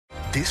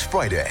This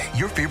Friday,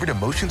 your favorite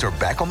emotions are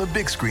back on the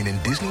big screen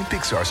in Disney and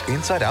Pixar's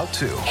Inside Out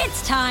 2.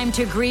 It's time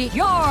to greet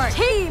your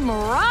Team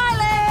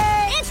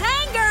Riley. It's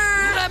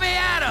anger. Let me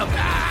at him.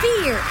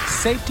 Fear.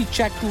 Safety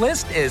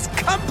checklist is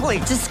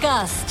complete.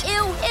 Disgust.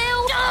 Ew.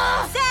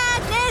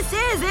 Sadness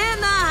is in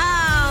the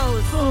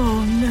house.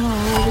 Oh, no.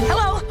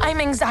 Hello, I'm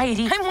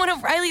anxiety. I'm one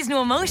of Riley's new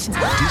emotions.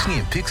 Disney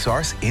and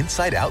Pixar's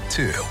Inside Out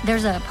 2.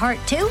 There's a part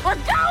 2? We're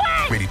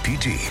going! Rated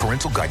PG.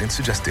 Parental guidance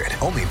suggested.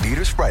 Only in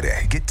theaters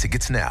Friday. Get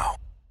tickets now.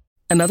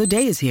 Another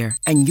day is here,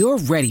 and you're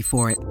ready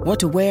for it. What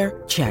to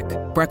wear? Check.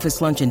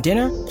 Breakfast, lunch, and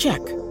dinner? Check.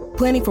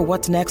 Planning for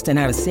what's next and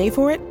how to save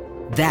for it?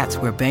 That's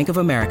where Bank of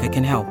America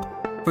can help.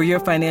 For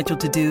your financial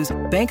to-dos,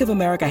 Bank of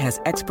America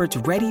has experts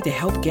ready to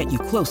help get you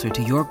closer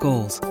to your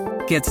goals.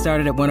 Get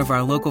started at one of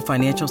our local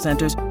financial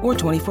centers or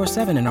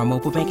 24/7 in our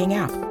mobile banking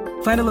app.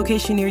 Find a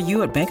location near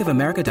you at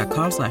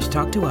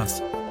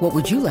bankofamerica.com/talktous. What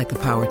would you like the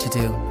power to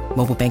do?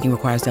 Mobile banking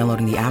requires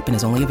downloading the app and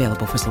is only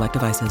available for select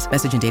devices.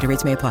 Message and data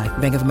rates may apply.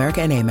 Bank of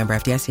America N.A., member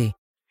FDIC.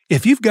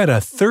 If you've got a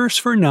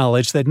thirst for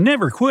knowledge that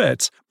never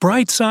quits,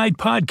 Brightside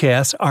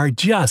Podcasts are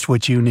just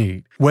what you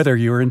need. Whether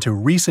you're into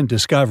recent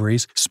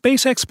discoveries,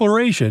 space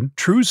exploration,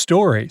 true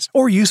stories,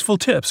 or useful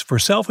tips for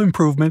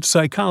self-improvement,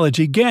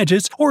 psychology,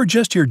 gadgets, or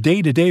just your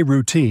day-to-day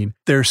routine,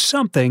 there's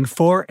something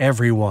for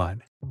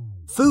everyone.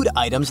 Food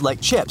items like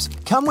chips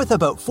come with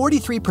about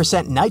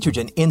 43%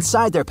 nitrogen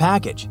inside their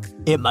package.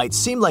 It might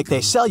seem like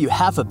they sell you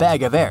half a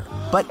bag of air,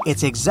 but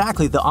it's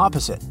exactly the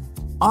opposite.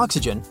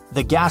 Oxygen,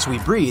 the gas we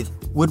breathe,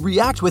 would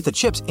react with the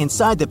chips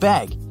inside the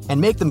bag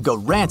and make them go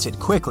rancid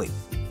quickly.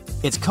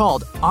 It's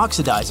called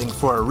oxidizing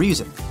for a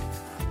reason.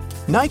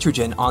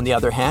 Nitrogen, on the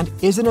other hand,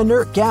 is an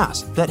inert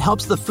gas that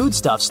helps the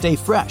foodstuffs stay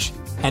fresh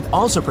and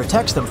also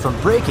protects them from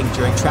breaking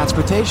during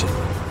transportation.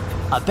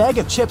 A bag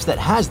of chips that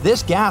has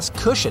this gas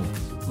cushion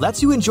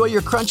lets you enjoy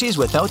your crunchies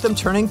without them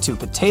turning to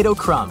potato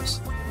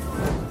crumbs.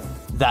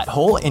 That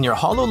hole in your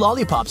hollow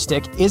lollipop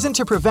stick isn't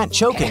to prevent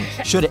choking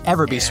should it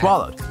ever be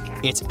swallowed.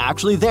 It's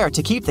actually there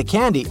to keep the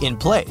candy in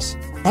place.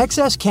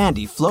 Excess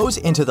candy flows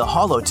into the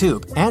hollow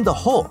tube and the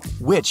hole,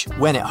 which,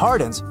 when it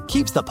hardens,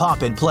 keeps the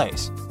pop in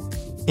place.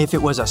 If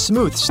it was a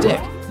smooth stick,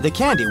 the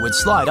candy would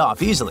slide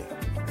off easily.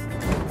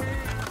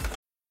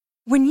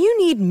 When you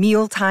need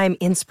mealtime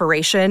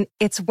inspiration,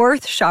 it's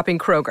worth shopping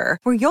Kroger,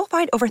 where you'll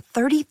find over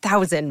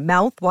 30,000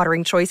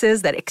 mouth-watering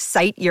choices that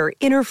excite your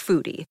inner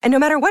foodie. And no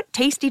matter what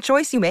tasty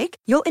choice you make,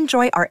 you'll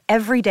enjoy our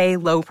everyday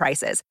low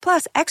prices,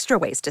 plus extra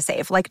ways to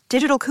save, like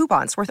digital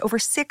coupons worth over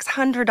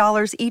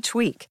 $600 each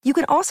week. You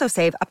can also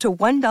save up to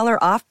 $1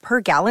 off per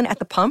gallon at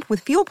the pump with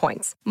fuel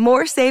points.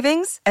 More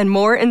savings and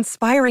more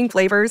inspiring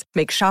flavors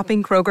make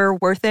shopping Kroger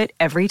worth it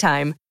every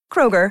time.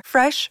 Kroger,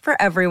 fresh for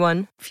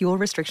everyone. Fuel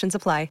restrictions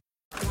apply.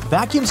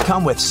 Vacuums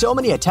come with so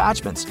many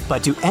attachments,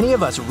 but do any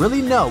of us really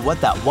know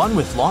what that one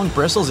with long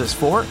bristles is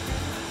for?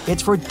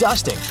 It's for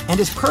dusting and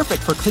is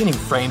perfect for cleaning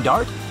framed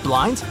art,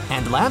 blinds,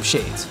 and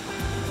lampshades.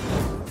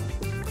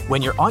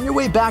 When you're on your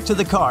way back to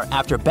the car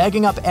after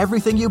bagging up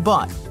everything you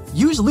bought,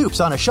 use loops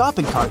on a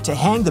shopping cart to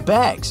hang the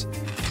bags.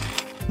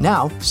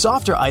 Now,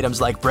 softer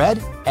items like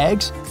bread,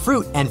 eggs,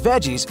 fruit, and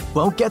veggies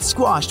won't get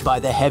squashed by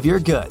the heavier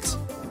goods.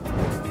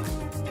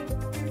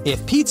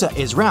 If pizza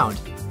is round,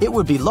 it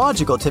would be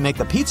logical to make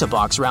the pizza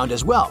box round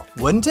as well,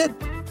 wouldn't it?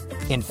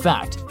 In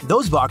fact,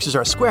 those boxes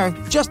are square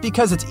just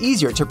because it's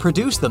easier to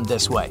produce them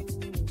this way.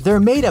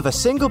 They're made of a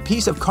single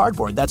piece of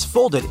cardboard that's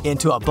folded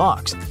into a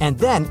box, and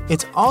then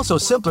it's also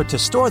simpler to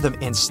store them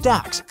in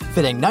stacks,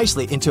 fitting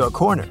nicely into a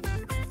corner.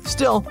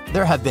 Still,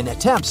 there have been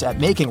attempts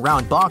at making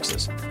round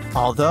boxes,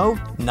 although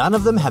none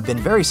of them have been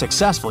very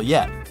successful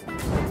yet.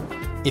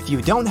 If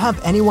you don't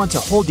have anyone to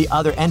hold the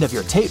other end of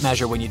your tape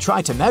measure when you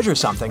try to measure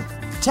something,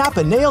 tap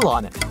a nail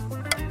on it.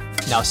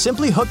 Now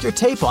simply hook your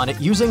tape on it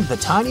using the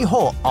tiny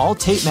hole all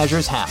tape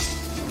measures have.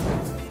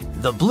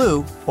 The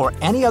blue, or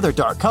any other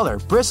dark color,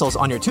 bristles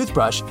on your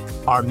toothbrush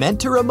are meant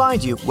to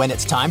remind you when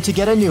it's time to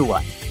get a new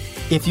one.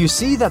 If you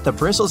see that the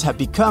bristles have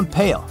become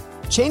pale,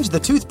 change the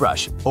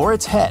toothbrush or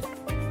its head.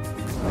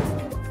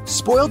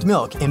 Spoiled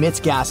milk emits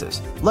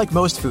gases, like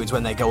most foods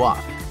when they go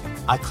off.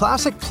 A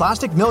classic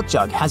plastic milk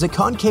jug has a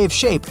concave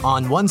shape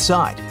on one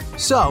side.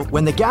 So,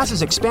 when the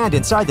gases expand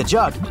inside the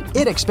jug,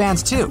 it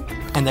expands too,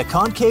 and the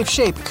concave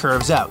shape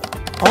curves out.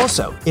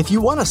 Also, if you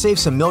want to save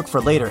some milk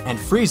for later and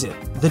freeze it,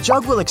 the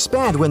jug will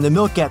expand when the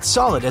milk gets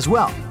solid as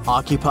well,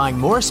 occupying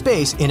more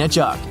space in a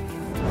jug.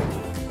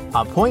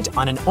 A point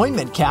on an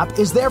ointment cap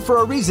is there for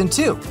a reason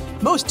too.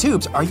 Most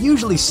tubes are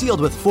usually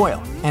sealed with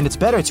foil, and it's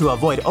better to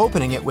avoid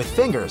opening it with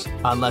fingers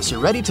unless you're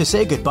ready to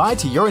say goodbye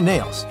to your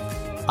nails.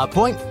 A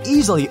point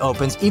easily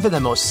opens even the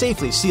most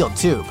safely sealed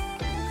tube.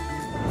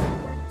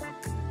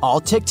 All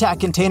Tic Tac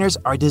containers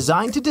are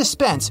designed to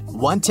dispense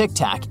one Tic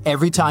Tac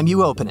every time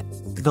you open it.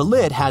 The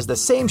lid has the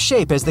same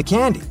shape as the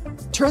candy.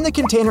 Turn the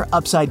container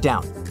upside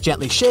down,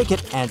 gently shake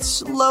it, and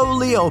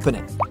slowly open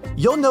it.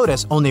 You'll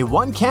notice only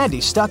one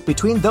candy stuck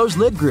between those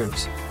lid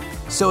grooves.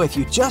 So if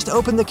you just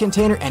open the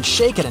container and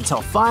shake it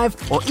until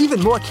 5 or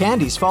even more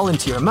candies fall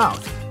into your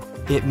mouth,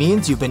 it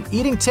means you've been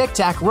eating Tic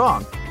Tac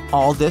wrong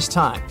all this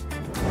time.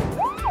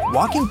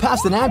 Walking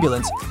past an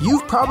ambulance,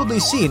 you've probably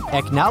seen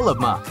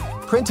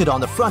Eknalabma printed on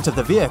the front of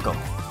the vehicle.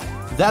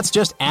 That's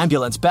just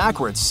ambulance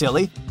backwards,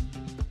 silly.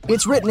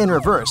 It's written in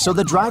reverse so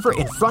the driver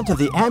in front of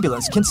the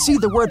ambulance can see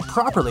the word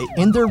properly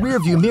in their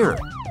rearview mirror.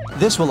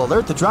 This will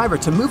alert the driver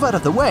to move out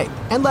of the way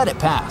and let it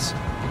pass.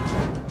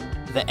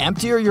 The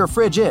emptier your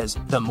fridge is,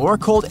 the more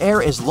cold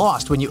air is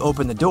lost when you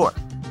open the door,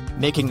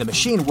 making the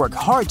machine work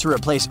hard to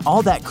replace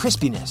all that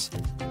crispiness.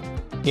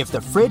 If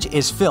the fridge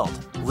is filled,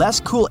 less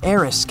cool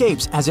air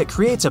escapes as it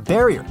creates a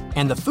barrier,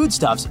 and the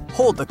foodstuffs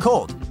hold the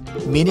cold,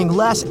 meaning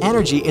less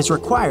energy is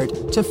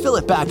required to fill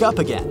it back up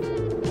again.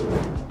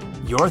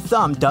 Your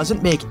thumb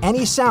doesn't make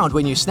any sound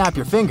when you snap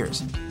your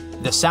fingers.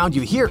 The sound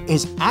you hear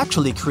is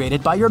actually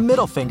created by your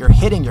middle finger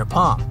hitting your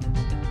palm.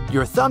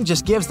 Your thumb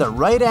just gives the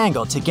right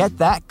angle to get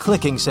that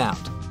clicking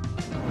sound.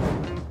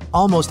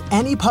 Almost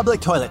any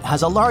public toilet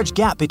has a large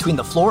gap between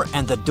the floor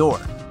and the door.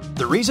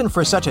 The reason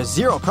for such a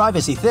zero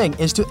privacy thing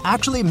is to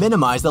actually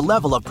minimize the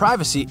level of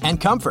privacy and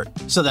comfort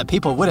so that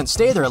people wouldn't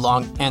stay there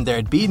long and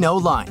there'd be no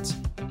lines.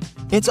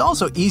 It's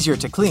also easier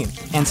to clean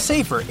and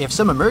safer if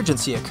some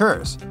emergency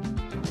occurs.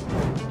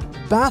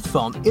 Bath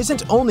foam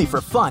isn't only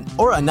for fun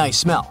or a nice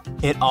smell.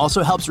 It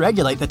also helps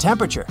regulate the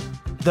temperature.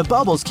 The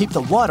bubbles keep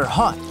the water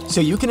hot, so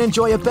you can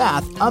enjoy a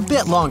bath a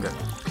bit longer.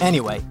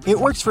 Anyway, it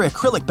works for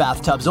acrylic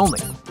bathtubs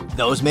only.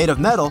 Those made of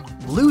metal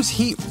lose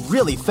heat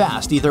really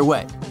fast either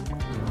way.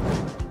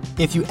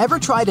 If you ever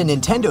tried a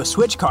Nintendo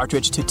Switch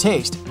cartridge to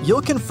taste,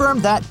 you'll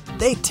confirm that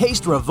they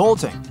taste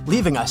revolting,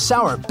 leaving a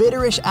sour,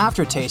 bitterish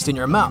aftertaste in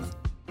your mouth.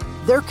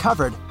 They're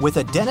covered with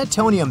a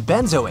denatonium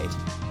benzoate,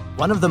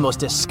 one of the most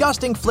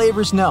disgusting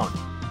flavors known.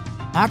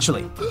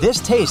 Actually, this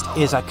taste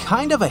is a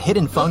kind of a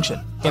hidden function.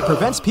 It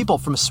prevents people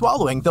from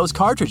swallowing those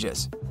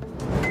cartridges.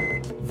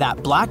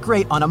 That black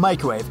grate on a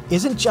microwave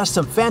isn't just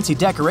some fancy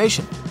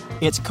decoration.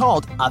 It's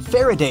called a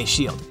Faraday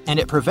shield, and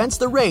it prevents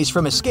the rays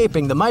from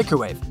escaping the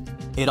microwave.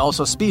 It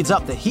also speeds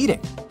up the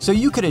heating, so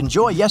you could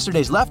enjoy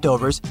yesterday's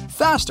leftovers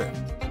faster.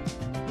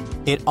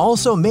 It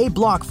also may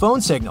block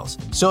phone signals,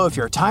 so if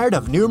you're tired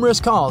of numerous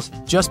calls,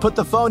 just put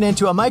the phone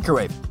into a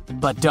microwave,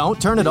 but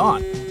don't turn it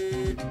on.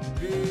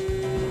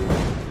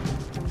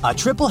 A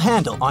triple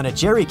handle on a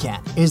jerry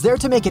can is there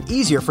to make it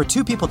easier for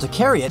two people to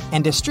carry it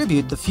and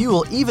distribute the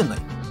fuel evenly.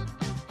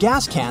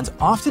 Gas cans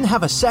often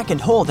have a second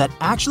hole that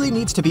actually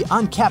needs to be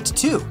uncapped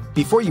too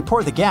before you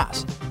pour the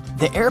gas.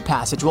 The air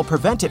passage will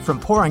prevent it from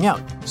pouring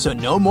out, so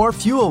no more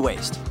fuel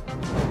waste.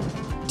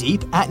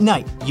 Deep at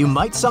night, you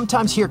might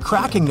sometimes hear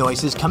cracking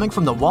noises coming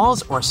from the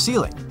walls or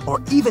ceiling,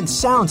 or even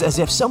sounds as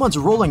if someone's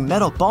rolling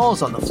metal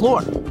balls on the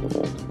floor.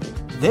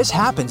 This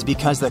happens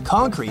because the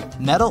concrete,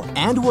 metal,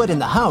 and wood in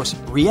the house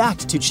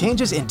react to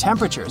changes in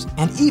temperatures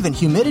and even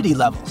humidity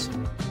levels.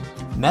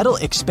 Metal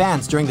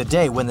expands during the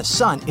day when the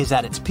sun is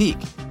at its peak,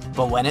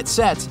 but when it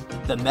sets,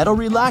 the metal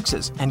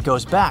relaxes and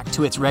goes back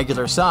to its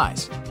regular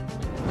size.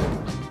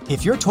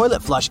 If your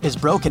toilet flush is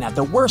broken at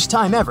the worst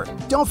time ever,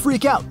 don't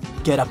freak out.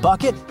 Get a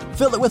bucket,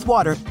 fill it with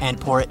water,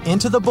 and pour it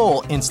into the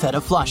bowl instead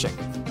of flushing.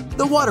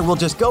 The water will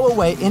just go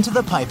away into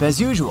the pipe as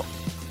usual.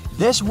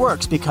 This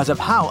works because of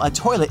how a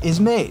toilet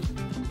is made.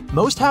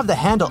 Most have the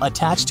handle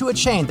attached to a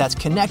chain that's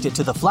connected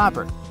to the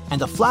flapper,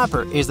 and the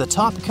flapper is the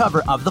top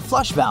cover of the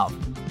flush valve.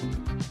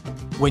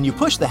 When you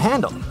push the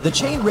handle, the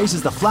chain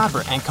raises the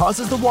flapper and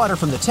causes the water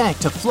from the tank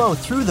to flow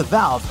through the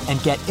valve and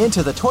get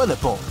into the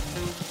toilet bowl.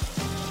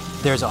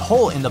 There's a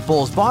hole in the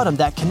bowl's bottom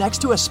that connects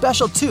to a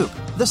special tube,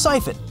 the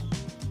siphon.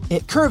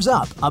 It curves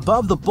up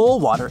above the bowl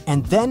water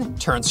and then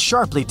turns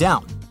sharply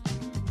down.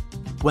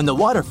 When the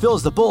water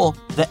fills the bowl,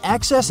 the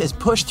excess is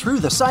pushed through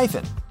the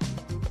siphon.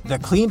 The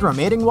cleaned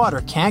remaining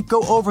water can't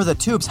go over the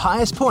tube's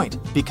highest point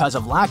because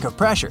of lack of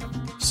pressure,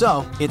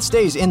 so it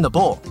stays in the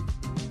bowl.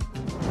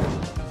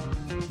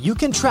 You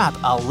can trap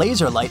a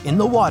laser light in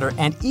the water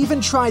and even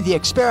try the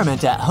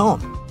experiment at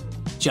home.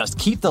 Just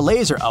keep the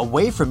laser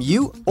away from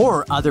you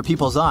or other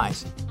people's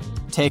eyes.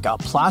 Take a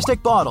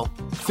plastic bottle,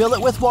 fill it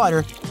with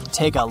water,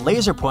 take a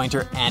laser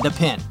pointer and a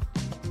pin.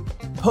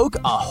 Poke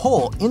a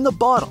hole in the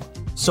bottle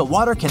so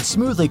water can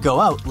smoothly go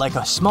out like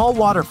a small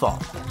waterfall.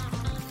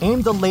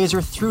 Aim the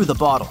laser through the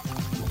bottle.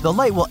 The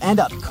light will end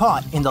up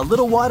caught in the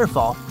little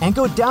waterfall and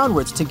go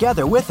downwards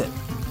together with it.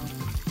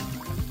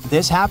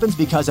 This happens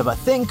because of a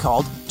thing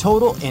called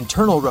total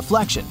internal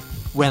reflection.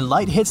 When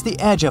light hits the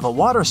edge of a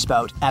water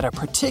spout at a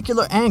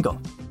particular angle,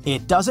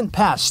 it doesn't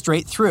pass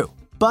straight through,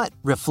 but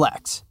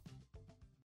reflects.